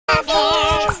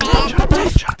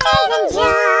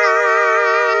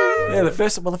Yeah,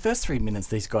 the first 3 minutes,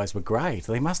 these guys were great.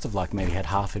 They must have like maybe had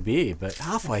half a beer, but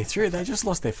halfway through, they just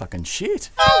lost their fucking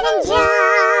shit. The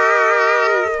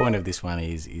point of this one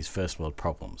is first world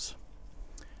problems.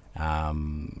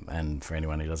 And for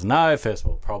anyone who doesn't know, first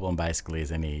world problem basically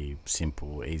is any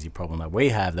simple, easy problem that we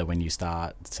have, that when you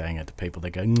start saying it to people, they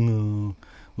go, no,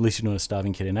 at least you're not a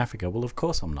starving kid in Africa. Well, of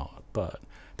course I'm not, but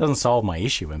it doesn't solve my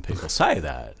issue when people say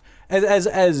that.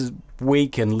 As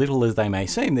weak and little as they may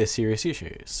seem, they're serious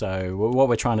issues. So what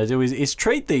we're trying to do is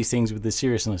treat these things with the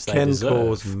seriousness they deserve. Can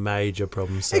cause major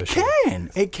problems socially.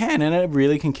 It can, and it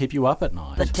really can keep you up at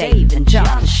night. The Dave and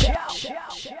John Show.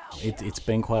 It's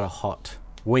been quite a hot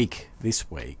week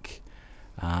this week,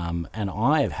 and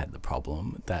I have had the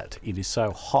problem that it is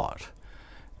so hot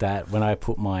that when I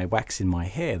put my wax in my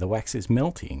hair, the wax is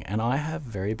melting, and I have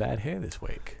very bad hair this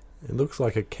week. It looks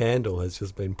like a candle has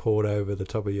just been poured over the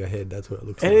top of your head. That's what it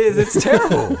looks like. It is. It's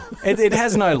terrible. It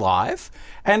has no life.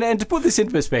 And to put this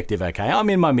into perspective, okay, I'm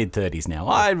in my mid-30s now.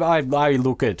 I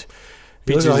look at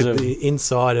pictures like of the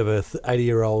inside of a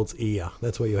 80-year-old's ear.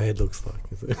 That's what your head looks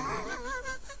like.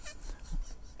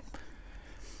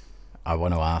 I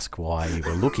want to ask why you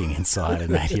were looking inside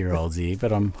an 80-year-old's ear,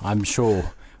 but I'm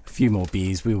sure a few more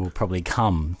beers we will probably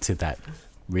come to that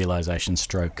realisation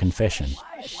stroke confession.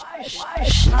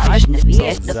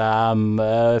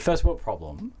 First world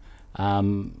problem.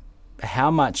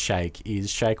 How much shake is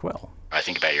shake well? I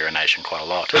think about urination quite a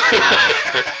lot.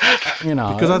 You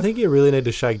know, because I think you really need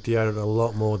to shake deodorant a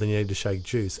lot more than you need to shake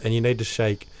juice, and you need to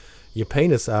shake your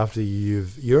penis after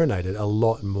you've urinated a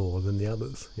lot more than the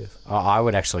others. Yes, I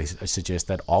would actually suggest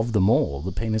that of them all,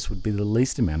 the penis would be the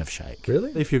least amount of shake.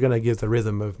 Really? If you're going to give the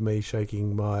rhythm of me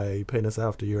shaking my penis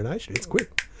after urination, it's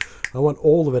quick. I want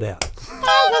all of it out.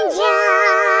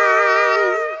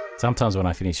 Sometimes when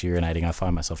I finish urinating, I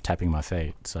find myself tapping my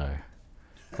feet, so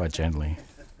quite gently.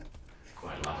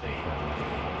 Quite lovely.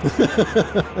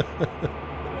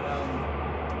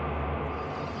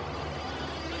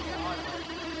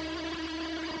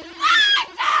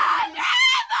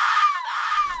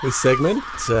 This segment,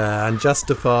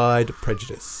 Unjustified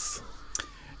Prejudice.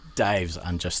 Dave's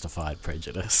Unjustified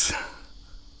Prejudice.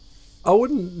 I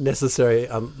wouldn't necessarily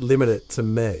limit it to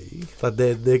me. Like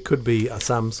there could be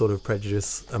some sort of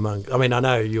prejudice among... I mean, I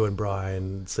know you and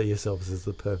Brian see yourselves as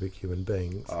the perfect human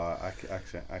beings. I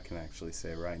can actually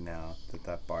say right now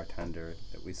that bartender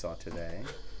that we saw today,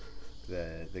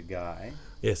 the guy...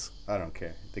 Yes. I don't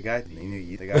care. The guy who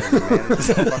managed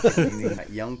that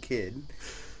young kid,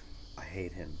 I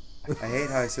hate him. I hate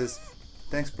how he says,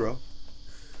 "Thanks, bro."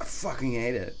 I fucking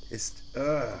hate it. It's...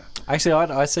 Actually,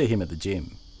 I see him at the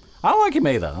gym. I don't like him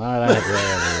either. I don't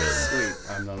Sweet,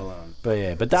 I'm not alone. But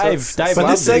yeah, but Dave but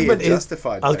loves this segment it. is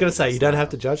justified. I was going to say, you don't have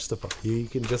to justify. You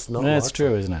can just not. That's like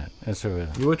true, him. isn't it? That's true.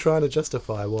 You were trying to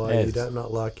justify why Yes. you don't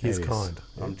not like his It is. kind.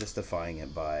 I'm justifying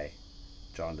it by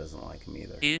John doesn't like him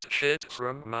either. Eat shit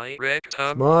from my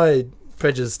rectum. My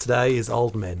prejudice today is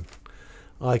old men.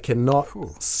 I cannot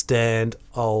stand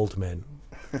old men.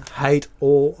 Hate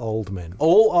all old men.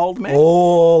 All old men?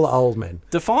 All old men.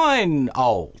 Define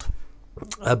old.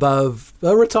 Above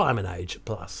a retirement age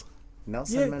plus.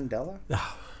 Nelson Mandela?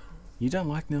 You don't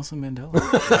like Nelson Mandela?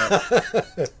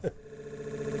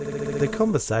 The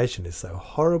conversation is so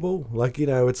horrible. Like, you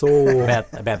know, it's all...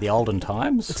 about the olden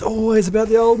times? It's always about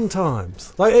the olden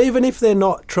times. Like, even if they're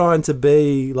not trying to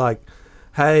be like,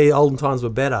 hey, olden times were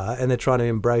better, and they're trying to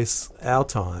embrace our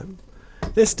time,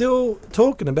 they're still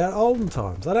talking about olden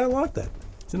times. I don't like that.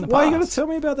 It's in the Why are you past. going to tell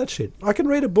me about that shit? I can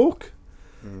read a book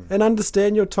and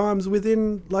understand your times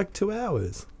within, like, 2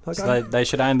 hours. Like, So they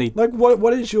should only... like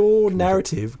what is your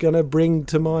narrative going to bring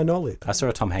to my knowledge? I saw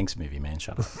a Tom Hanks movie, man.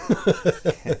 Shut up.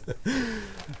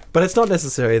 But it's not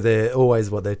necessarily they're always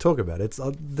what they talk about. It's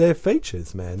their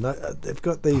features, man. They've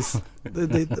got these...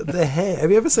 their hair.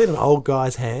 Have you ever seen an old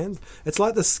guy's hand? It's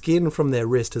like the skin from their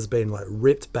wrist has been, like,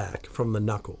 ripped back from the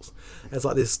knuckles. It's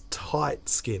like this tight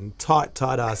skin,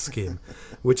 tight-ass skin,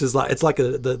 which is like... It's like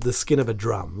the skin of a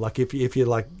drum. Like, if you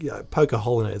like, you know, poke a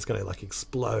hole in it, it's going to, like,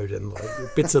 explode, and,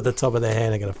 like, bits at the top of their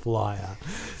hand are going to fly out.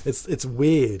 It's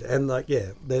weird. And, like,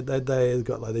 yeah, they've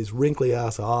got, like, these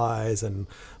wrinkly-ass eyes, and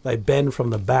they bend from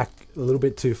the back a little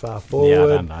bit too far forward.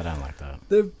 Yeah, I don't like that.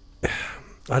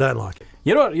 I don't like it.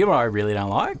 You know what I really don't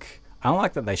like? I don't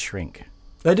like that they shrink.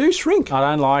 They do shrink. I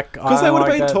don't like... Because they would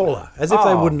have been that. taller. As if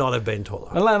they would not have been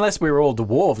taller. Unless we were all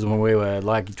dwarves when we were,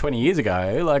 like, 20 years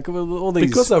ago. Like, all these...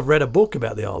 Because I've read a book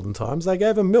about the olden times, they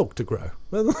gave them milk to grow.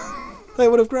 They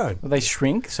would have grown. They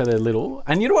shrink, so they're little.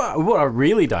 And you know what I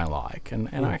really don't like, and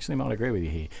I actually might agree with you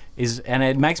here, is, and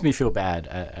it makes me feel bad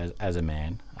as a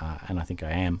man, and I think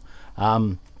I am.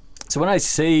 So when I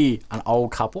see an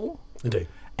old couple... Indeed.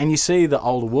 and you see the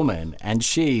older woman, and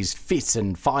she's fit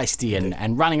and feisty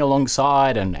and running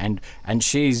alongside, and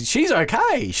she's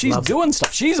okay. She's doing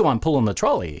stuff. She's the one pulling the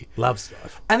trolley. Loves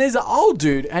life. And there's an old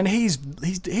dude, and he's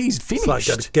finished. It's like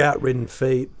got gout-ridden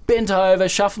feet. Bent over,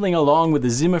 shuffling along with a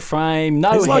Zimmer frame,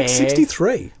 no He's hair. like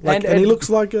 63. And he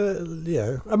looks like I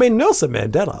mean, Nelson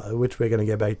Mandela, which we're going to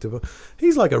get back to.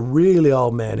 He's like a really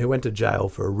old man who went to jail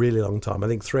for a really long time. I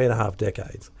think 3.5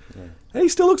 decades. Yeah. And he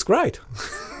still looks great.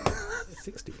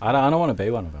 60. I don't want to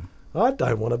be one of them. I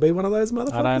don't want to be one of those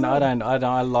motherfuckers.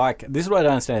 I like, this is what I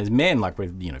don't understand, is men, like,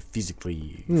 we're,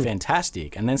 physically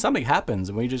fantastic, and then something happens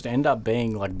and we just end up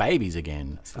being like babies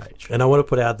again at stage. And I want to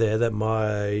put out there that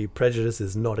my prejudice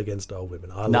is not against old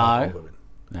women. I love old women.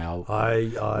 No,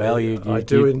 I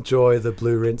do enjoy the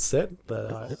blue rinse set,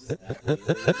 but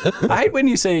I hate when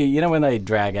you see, when they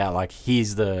drag out, like,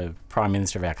 here's the Prime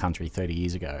Minister of our country 30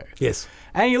 years ago. Yes.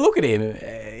 And you look at him,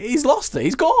 he's lost it,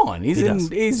 he's gone, he's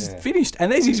finished.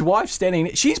 And there's his wife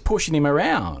standing, she's pushing him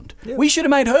around. Yep. We should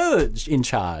have made her in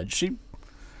charge.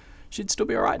 She'd still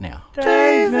be all right now.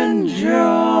 Dave and John.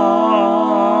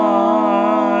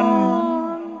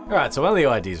 All right, so one of the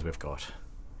ideas we've got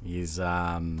is...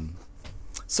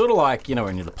 sort of like, when you're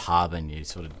at the pub and you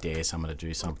sort of dare someone to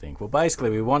do something. Well,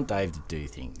 basically, we want Dave to do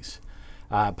things.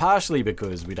 Partially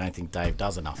because we don't think Dave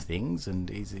does enough things, and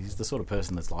he's the sort of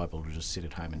person that's liable to just sit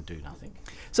at home and do nothing.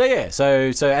 So, yeah,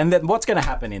 and then what's going to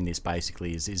happen in this,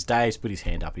 basically, is Dave's put his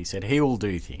hand up. He said he will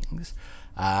do things.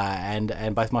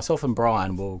 And both myself and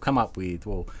Brian will come up with,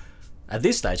 at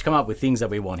this stage, come up with things that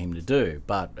we want him to do.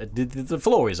 But the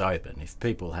floor is open. If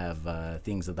people have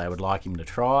things that they would like him to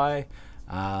try...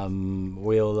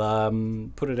 we'll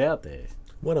put it out there.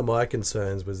 One of my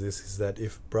concerns was is that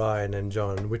if Brian and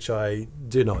John, which I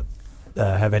do not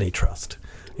have any trust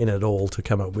in at all to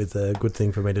come up with a good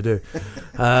thing for me to do,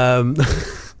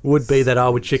 would be that I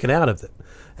would chicken out of it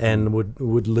and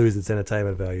would lose its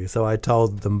entertainment value. So I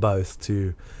told them both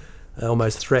to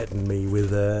almost threaten me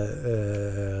with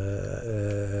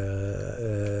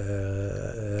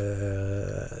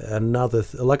another,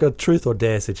 like a truth or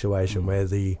dare situation where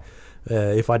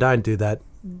if I don't do that,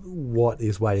 what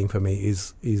is waiting for me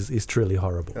is truly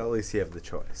horrible. At least you have the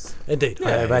choice. Indeed, I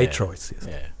have a choice. Yes.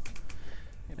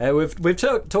 Yeah. We've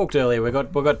talked earlier. We've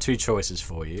got two choices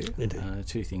for you. Indeed.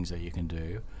 Two things that you can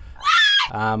do.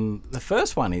 The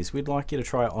first one is we'd like you to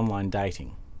try online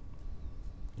dating.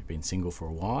 You've been single for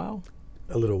a while.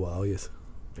 A little while, yes.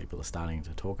 People are starting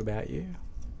to talk about you.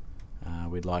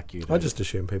 We'd like you to... I just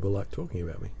assume people like talking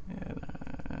about me. Yeah,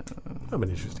 I'm an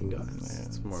interesting guy.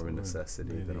 It's more of a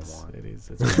necessity than a want. It is.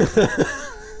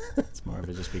 It's more of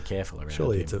a just be careful around.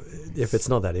 Surely, if it's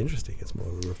not that interesting, it's more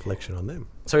of a reflection on them.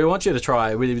 So we want you to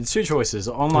try with two choices: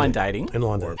 online dating,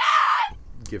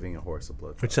 giving a horse a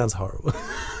blowjob, which sounds horrible.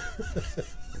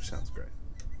 Which sounds great.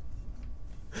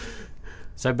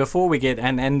 So before we get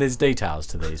and there's details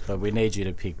to these, but we need you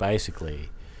to pick basically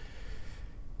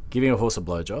giving a horse a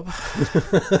blowjob.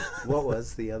 What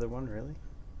was the other one, really?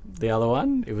 The other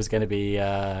one, it was going to be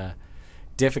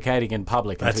defecating in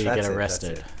public until you get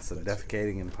arrested. That's it. So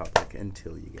defecating in public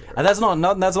until you get arrested. And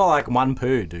that's not like one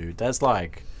poo, dude. That's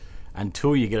like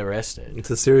until you get arrested. It's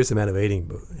a serious amount of eating,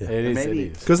 but yeah. It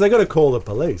is. Because they got to call the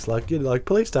police. Like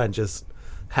police don't just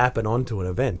happen onto an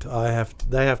event.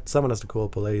 Someone has to call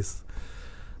police.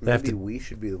 Maybe we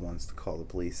should be the ones to call the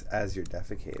police as you're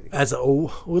defecating. Or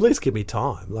at least give me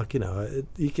time. Like,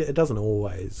 it doesn't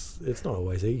always... It's not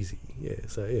always easy. Yeah,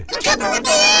 so yeah.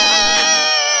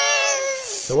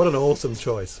 So what an awesome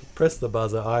choice. Press the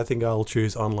buzzer. I think I'll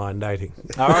choose online dating.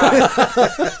 All right.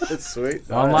 That's sweet.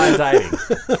 Online dating.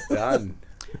 Done.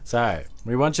 So,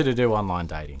 we want you to do online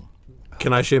dating.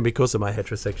 Can I assume because of my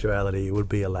heterosexuality it would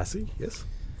be a lassie? Yes?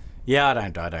 Yeah, I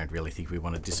don't really think we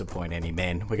want to disappoint any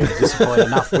men. We're going to disappoint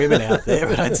enough women out there.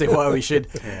 I don't see why we should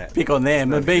pick on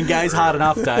them. And being gay's hard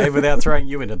enough, Dave, without throwing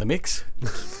you into the mix.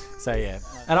 So, yeah.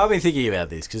 And I've been thinking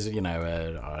about this because,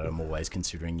 I'm always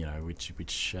considering, which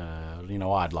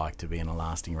I'd like to be in a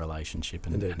lasting relationship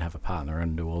and have a partner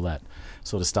and do all that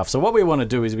sort of stuff. So what we want to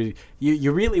do is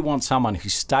you really want someone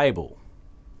who's stable,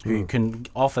 who can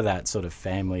offer that sort of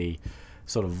family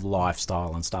sort of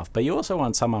lifestyle and stuff, but you also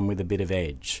want someone with a bit of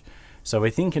edge. So we're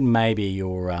thinking maybe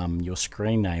your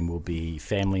screen name will be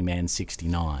Family Man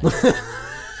 69.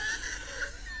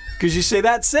 Because you see,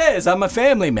 that says I'm a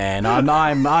family man.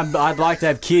 I'd like to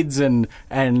have kids and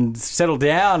settle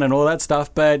down and all that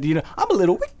stuff, but I'm a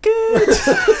little wicked.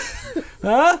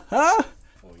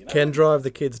 Can drive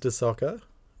the kids to soccer.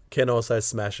 Can also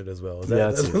smash it as well.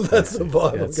 That's the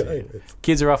vibe I'm going with.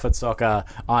 Kids are off at soccer.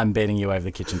 I'm betting you over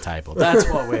the kitchen table. That's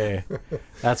what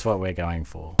we're going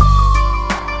for.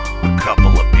 A couple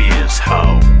of beers beers,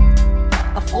 ho.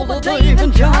 For the Dave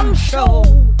and John Show.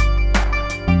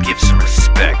 Give some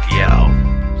respect, yo.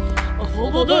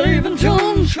 For the Dave and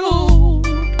John Show.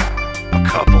 A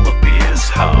couple of beers,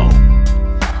 ho.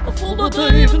 For the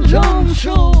Dave and John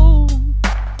Show.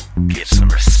 Give some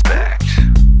respect.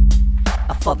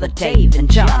 For the Dave and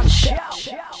John Show.